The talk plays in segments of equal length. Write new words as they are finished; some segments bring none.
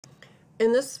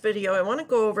In this video, I want to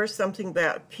go over something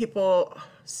that people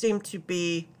seem to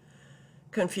be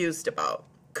confused about.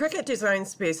 Cricut Design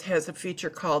Space has a feature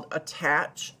called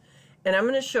Attach, and I'm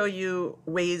going to show you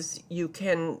ways you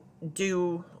can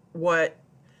do what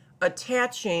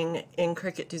attaching in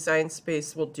Cricut Design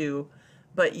Space will do,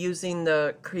 but using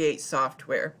the Create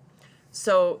software.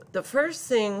 So the first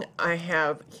thing I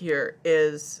have here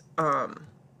is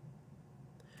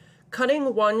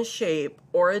cutting one shape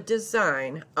or a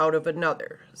design out of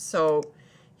another. So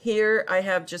here I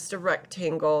have just a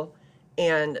rectangle,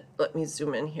 and let me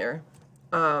zoom in here.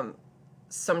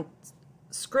 Some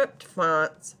script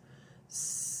fonts,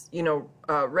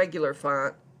 regular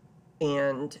font,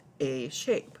 and a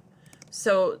shape.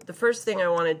 So the first thing I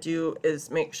want to do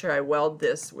is make sure I weld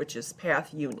this, which is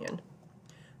Path Union.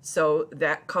 So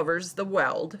that covers the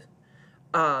weld.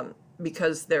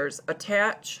 Because there's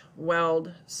attach,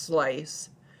 weld, slice,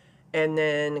 and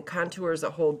then contour is a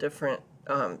whole different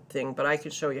thing, but I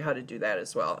could show you how to do that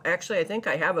as well. Actually, I think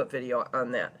I have a video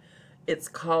on that. It's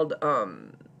called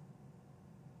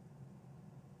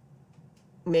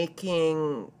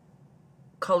making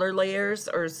color layers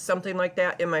or something like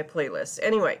that in my playlist.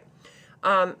 Anyway,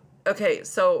 okay,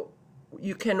 so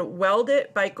you can weld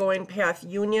it by going Path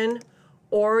Union,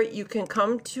 or you can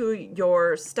come to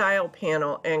your style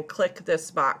panel and click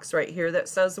this box right here that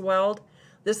says weld.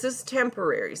 This is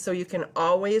temporary, so you can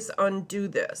always undo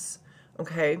this,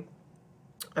 okay?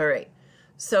 All right,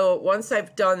 so once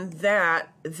I've done that,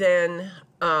 then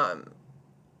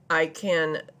I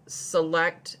can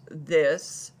select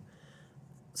this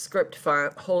script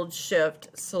font, hold shift,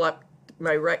 select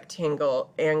my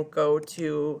rectangle, and go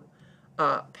to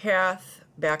path,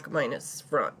 back minus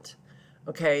front,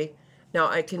 okay? Now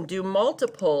I can do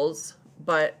multiples,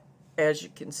 but as you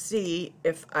can see,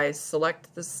 if I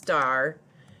select the star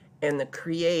and the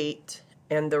create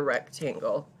and the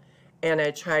rectangle, and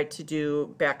I try to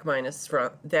do back minus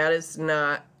front, that is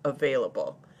not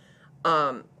available.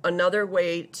 Another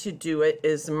way to do it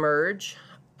is merge,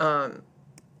 and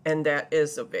that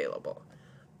is available.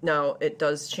 Now it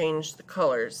does change the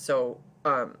colors, so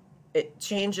it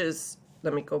changes,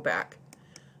 let me go back,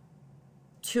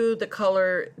 to the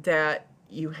color that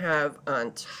you have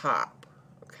on top,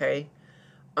 okay?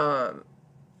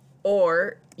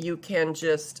 Or you can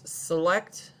just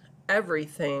select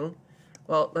everything.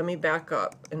 Well, let me back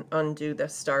up and undo the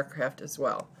STARCRAFT as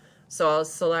well. So I'll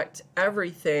select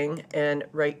everything and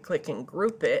right click and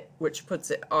group it, which puts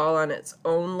it all on its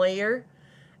own layer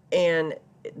and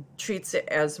it treats it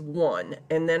as one.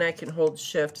 And then I can hold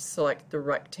shift, select the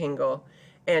rectangle,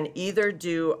 and either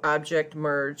do object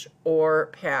merge or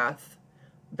path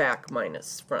back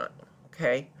minus front,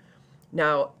 okay?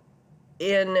 Now,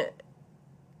 in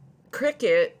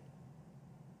Cricut,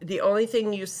 the only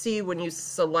thing you see when you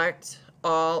select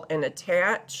all and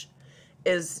attach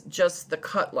is just the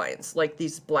cut lines, like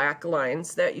these black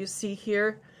lines that you see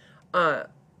here,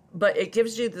 but it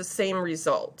gives you the same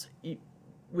result.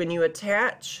 When you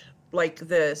attach like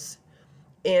this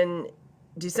in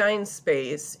Design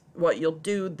Space, what you'll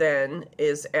do then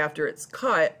is after it's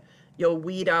cut, you'll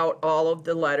weed out all of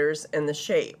the letters and the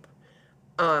shape.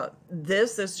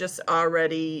 This is just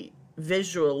already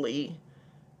visually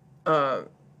done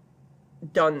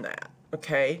that,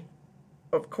 okay?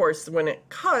 Of course, when it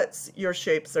cuts, your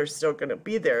shapes are still going to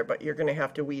be there, but you're going to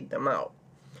have to weed them out.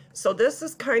 So this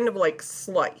is kind of like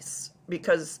slice,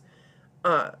 because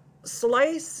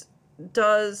slice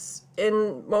does,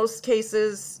 in most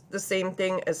cases, the same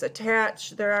thing as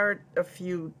attach. There are a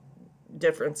few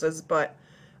differences, but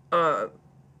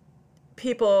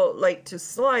people like to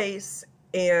slice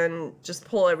and just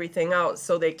pull everything out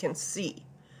so they can see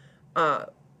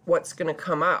what's going to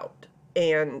come out.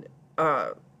 And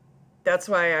that's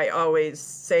why I always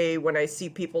say, when I see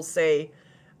people say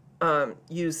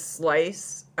use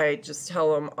slice, I just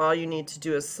tell them all you need to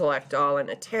do is select all and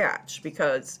attach,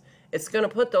 because it's going to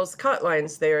put those cut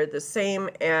lines there the same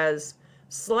as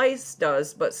slice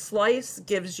does, but slice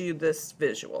gives you this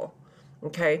visual,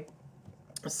 okay?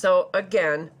 So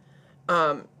again,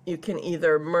 you can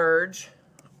either merge,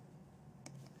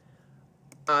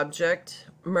 object,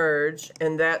 merge,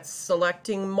 and that's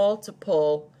selecting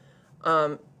multiple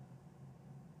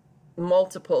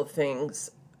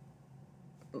things.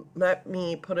 Let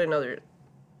me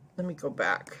go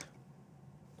back.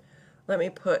 Let me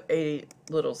put a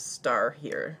little star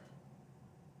here.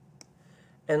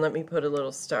 And let me put a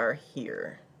little star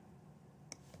here.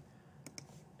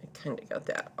 I kind of got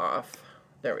that off.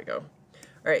 There we go. All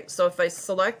right, so if I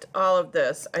select all of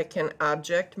this, I can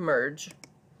object merge.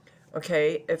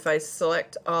 Okay, if I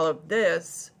select all of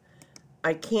this,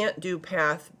 I can't do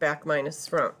path back minus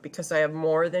front because I have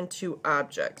more than 2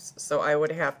 objects. So I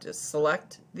would have to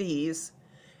select these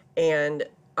and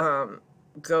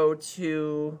go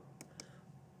to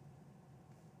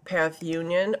path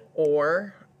union,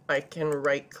 or I can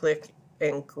right click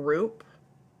and group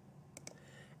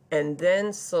and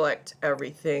then select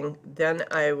everything. Then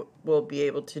I will be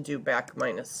able to do back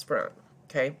minus front.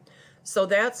 Okay, so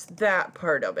that's that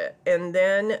part of it. And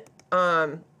then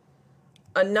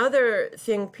another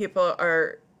thing people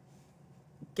are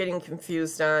getting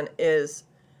confused on is,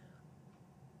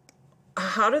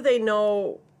 how do they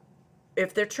know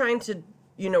if they're trying to,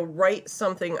 you know, write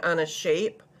something on a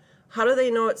shape? How do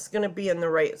they know it's going to be in the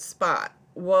right spot?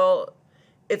 Well,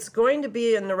 it's going to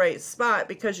be in the right spot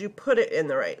because you put it in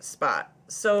the right spot.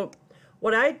 So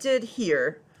what I did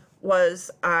here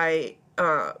was I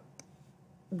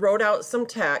wrote out some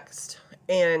text,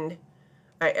 and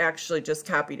I actually just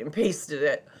copied and pasted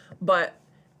it, but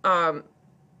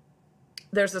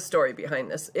there's a story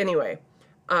behind this. Anyway,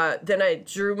 then I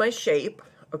drew my shape,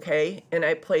 okay, and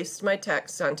I placed my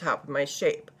text on top of my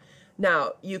shape.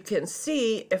 Now, you can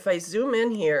see, if I zoom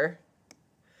in here,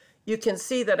 you can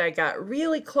see that I got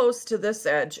really close to this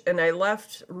edge, and I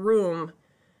left room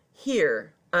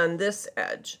here on this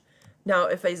edge. Now,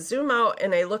 if I zoom out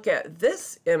and I look at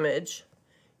this image,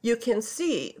 you can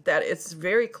see that it's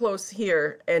very close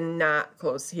here and not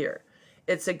close here.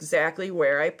 It's exactly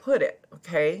where I put it,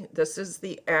 okay? This is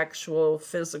the actual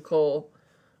physical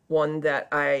one that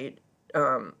I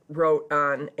wrote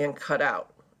on and cut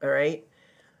out, all right?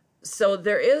 So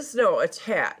there is no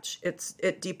attach.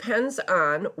 It depends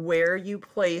on where you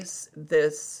place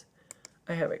this.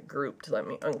 I have it grouped. Let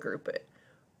me ungroup it.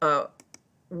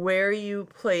 Where you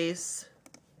place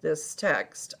this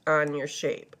text on your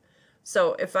shape.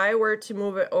 So if I were to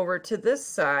move it over to this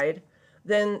side,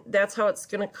 then that's how it's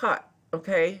going to cut,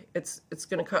 okay? It's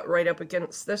going to cut right up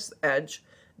against this edge,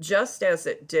 just as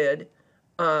it did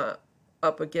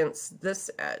up against this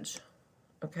edge,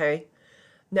 okay?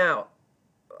 Now,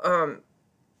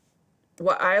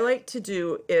 what I like to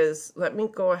do is, let me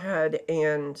go ahead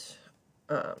and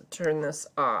turn this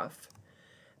off.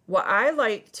 What I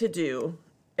like to do,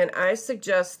 and I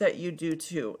suggest that you do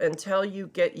too, until you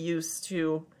get used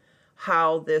to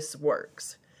how this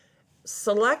works.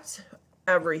 Select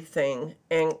everything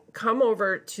and come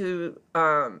over to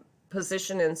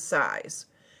position and size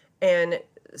and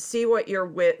see what your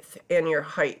width and your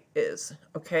height is,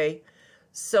 okay?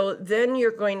 So then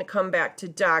you're going to come back to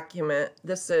document.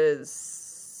 This is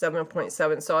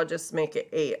 7.7, so I'll just make it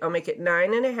 8. I'll make it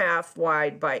 9.5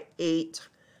 wide by 8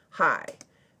 high.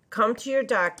 Come to your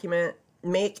document,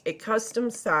 make a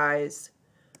custom size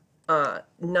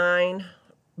 9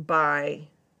 by,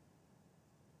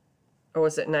 or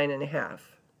was it 9.5?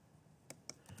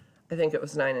 I think it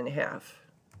was 9.5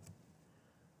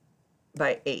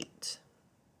 by 8.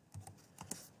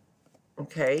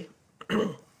 Okay.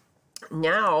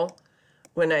 Now,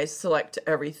 when I select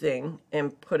everything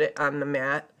and put it on the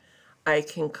mat, I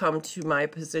can come to my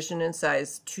position and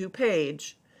size 2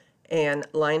 page and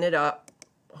line it up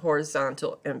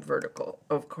horizontal and vertical.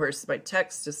 Of course, my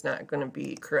text is not going to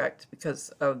be correct because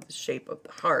of the shape of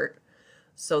the heart.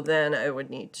 So then I would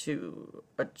need to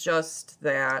adjust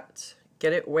that,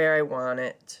 get it where I want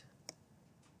it,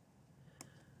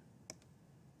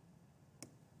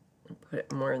 and put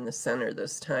it more in the center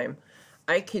this time.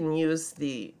 I can use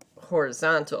the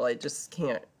horizontal, I just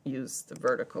can't use the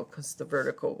vertical because the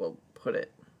vertical will put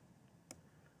it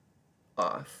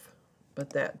off,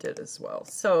 but that did as well.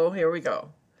 So here we go.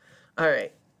 All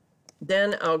right,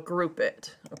 then I'll group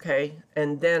it, okay,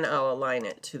 and then I'll align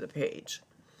it to the page.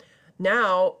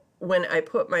 Now, when I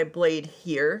put my blade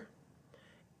here,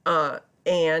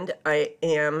 and I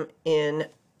am in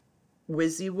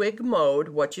WYSIWYG mode,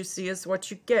 what you see is what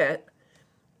you get.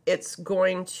 It's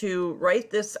going to write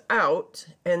this out,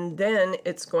 and then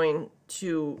it's going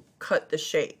to cut the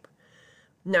shape.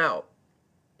 Now,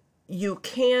 you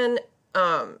can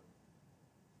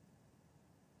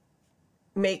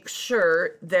make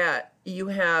sure that you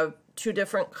have 2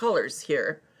 different colors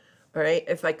here. All right,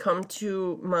 if I come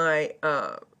to my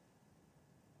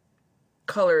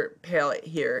color palette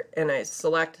here and I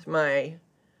select my,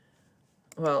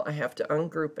 well, I have to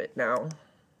ungroup it now.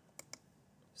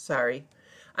 Sorry.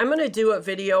 I'm going to do a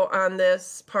video on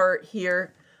this part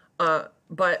here,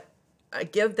 but I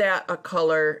give that a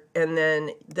color, and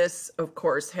then this, of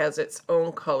course, has its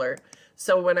own color.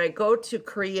 So when I go to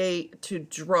create, to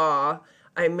draw,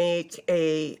 I make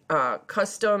a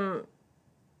custom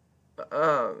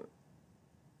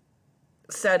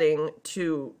setting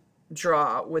to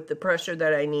draw with the pressure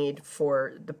that I need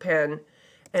for the pen,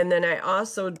 And then I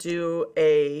also do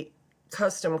a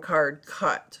custom card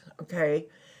cut, okay?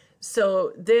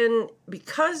 So then,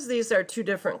 because these are two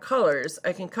different colors,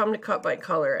 I can come to cut by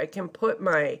color. I can put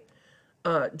my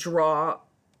draw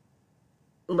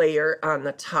layer on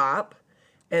the top,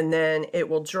 and then it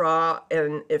will draw,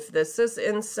 and if this is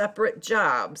in separate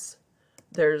jobs,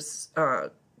 there's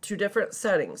two different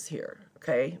settings here,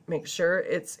 okay? Make sure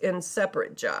it's in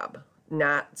separate job,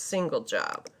 not single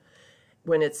job.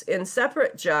 When it's in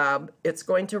separate job, it's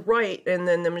going to write, and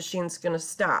then the machine's going to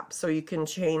stop, so you can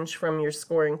change from your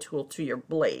scoring tool to your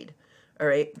blade, all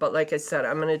right? But like I said,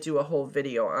 I'm going to do a whole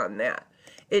video on that.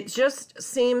 It just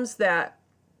seems that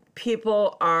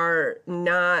people are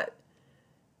not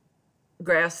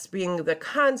grasping the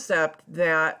concept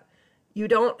that you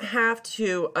don't have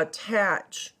to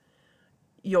attach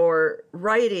your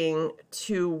writing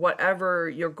to whatever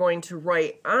you're going to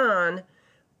write on,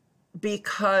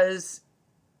 because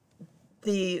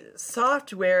the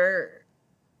software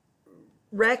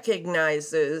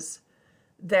recognizes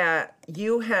that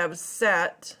you have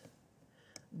set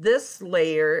this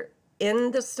layer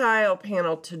in the style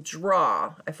panel to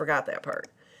draw, I forgot that part,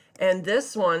 and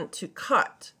this one to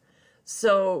cut.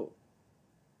 So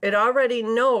it already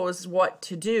knows what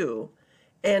to do,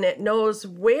 and it knows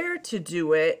where to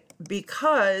do it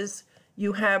because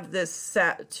you have this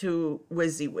set to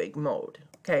WYSIWYG mode,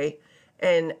 okay?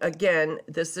 And again,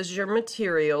 this is your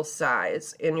material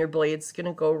size, and your blade's going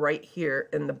to go right here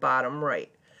in the bottom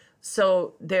right.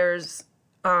 So there's,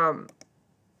 let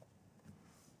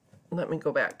me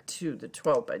go back to the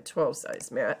 12 by 12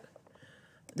 size mat.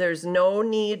 There's no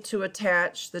need to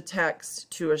attach the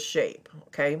text to a shape,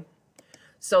 okay?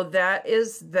 So that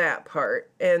is that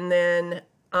part. And then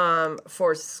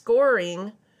for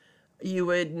scoring, you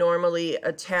would normally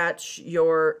attach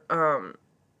your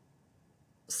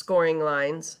scoring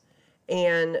lines.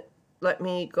 And let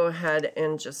me go ahead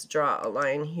and just draw a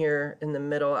line here in the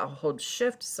middle. I'll hold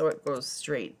shift so it goes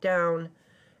straight down,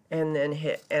 and then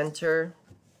hit enter,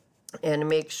 and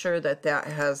make sure that that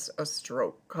has a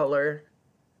stroke color.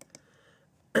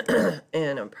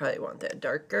 And I probably want that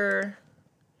darker.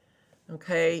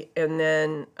 Okay, and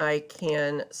then I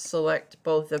can select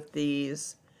both of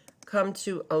these, come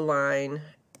to align,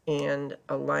 and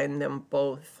align them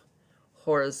both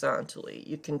horizontally.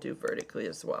 You can do vertically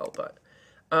as well, but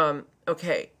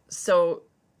okay, so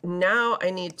now I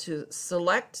need to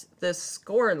select this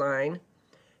score line,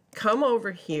 come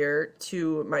over here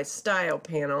to my style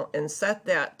panel and set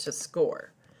that to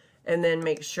score, and then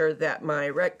make sure that my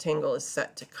rectangle is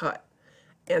set to cut.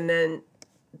 And then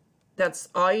that's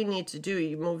all you need to do.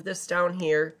 You move this down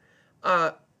here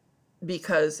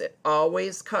because it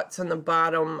always cuts on the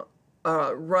bottom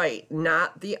right,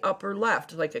 not the upper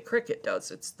left like a Cricut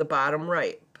does. It's the bottom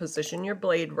right. Position your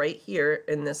blade right here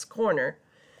in this corner.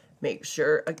 Make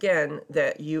sure again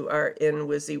that you are in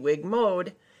WYSIWYG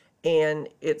mode, and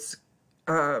it's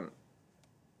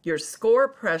your score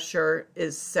pressure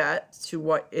is set to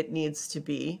what it needs to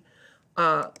be.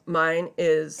 Mine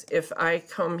is, if I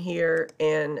come here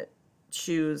and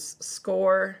choose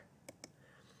score,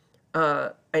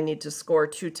 I need to score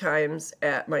 2 times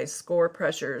at my score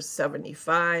pressure is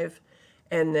 75,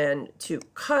 and then to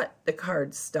cut the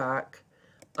cardstock,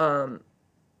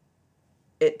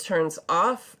 it turns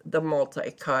off the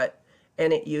multi-cut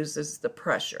and it uses the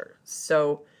pressure.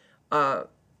 So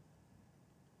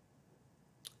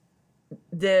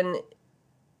then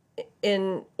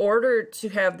in order to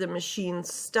have the machine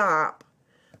stop,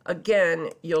 again,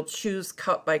 you'll choose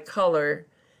cut by color,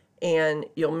 and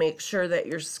you'll make sure that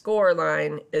your score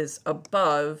line is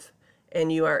above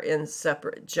and you are in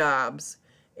separate jobs,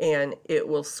 and it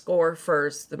will score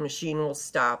first, the machine will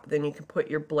stop, then you can put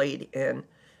your blade in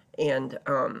and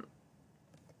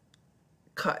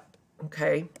cut,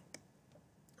 okay?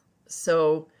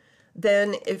 So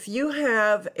then if you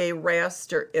have a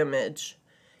raster image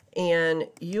and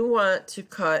you want to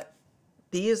cut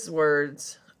these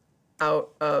words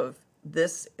out of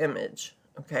this image,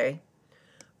 okay?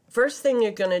 First thing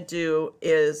you're going to do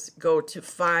is go to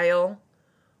File,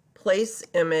 Place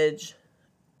Image,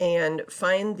 and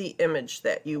find the image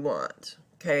that you want,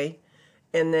 okay?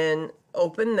 And then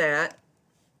open that.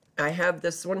 I have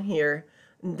this one here.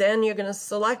 Then you're going to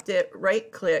select it,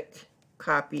 right-click,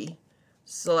 copy,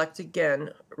 select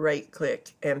again,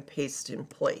 right-click, and paste in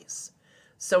place.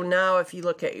 So now if you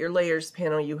look at your layers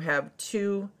panel, you have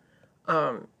two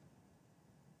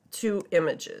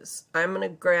images. I'm going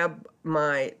to grab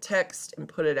my text and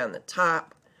put it on the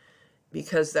top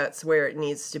because that's where it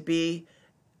needs to be.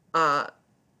 I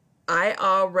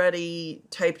already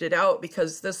typed it out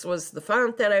because this was the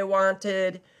font that I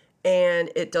wanted, and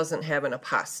it doesn't have an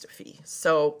apostrophe.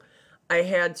 So I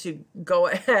had to go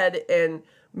ahead and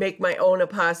make my own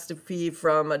apostrophe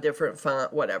from a different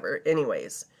font, whatever.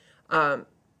 Anyways,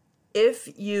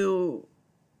 if you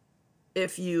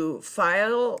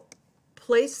file,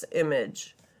 place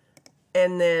image,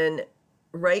 and then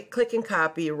right-click and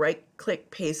copy,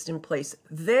 right-click, paste in place,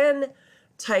 then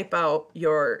type out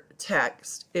your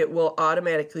text, it will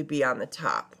automatically be on the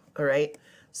top, all right?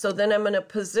 So then I'm going to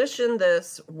position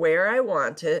this where I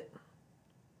want it,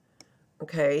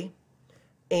 okay?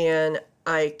 And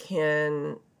I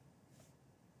can,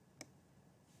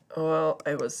 well,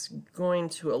 I was going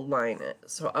to align it,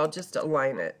 so I'll just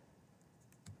align it.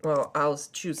 Well, I'll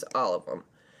choose all of them,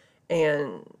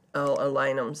 and I'll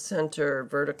align them center,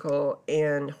 vertical,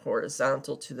 and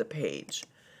horizontal to the page.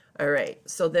 All right,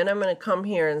 so then I'm going to come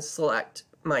here and select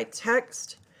my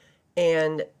text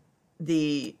and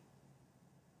the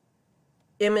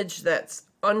image that's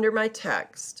under my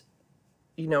text,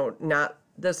 you know, not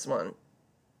this one,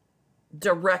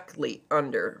 directly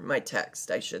under my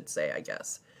text, I should say, I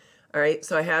guess. All right,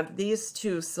 so I have these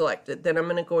two selected. Then I'm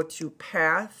going to go to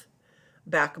Path,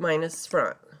 Back minus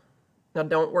Front. Now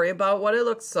don't worry about what it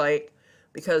looks like,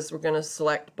 because we're going to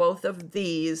select both of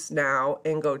these now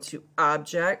and go to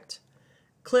Object,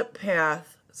 Clip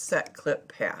Path, Set Clip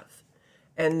Path.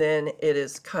 And then it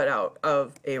is cut out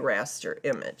of a raster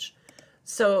image.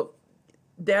 So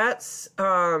that's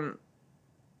how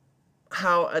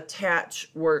Attach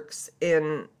works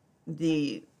in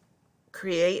the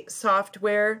Create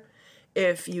software.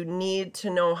 If you need to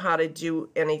know how to do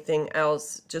anything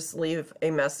else, just leave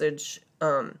a message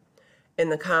in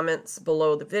the comments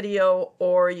below the video,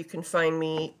 or you can find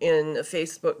me in a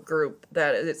Facebook group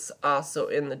that is also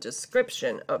in the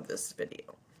description of this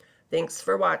video. Thanks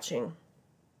for watching.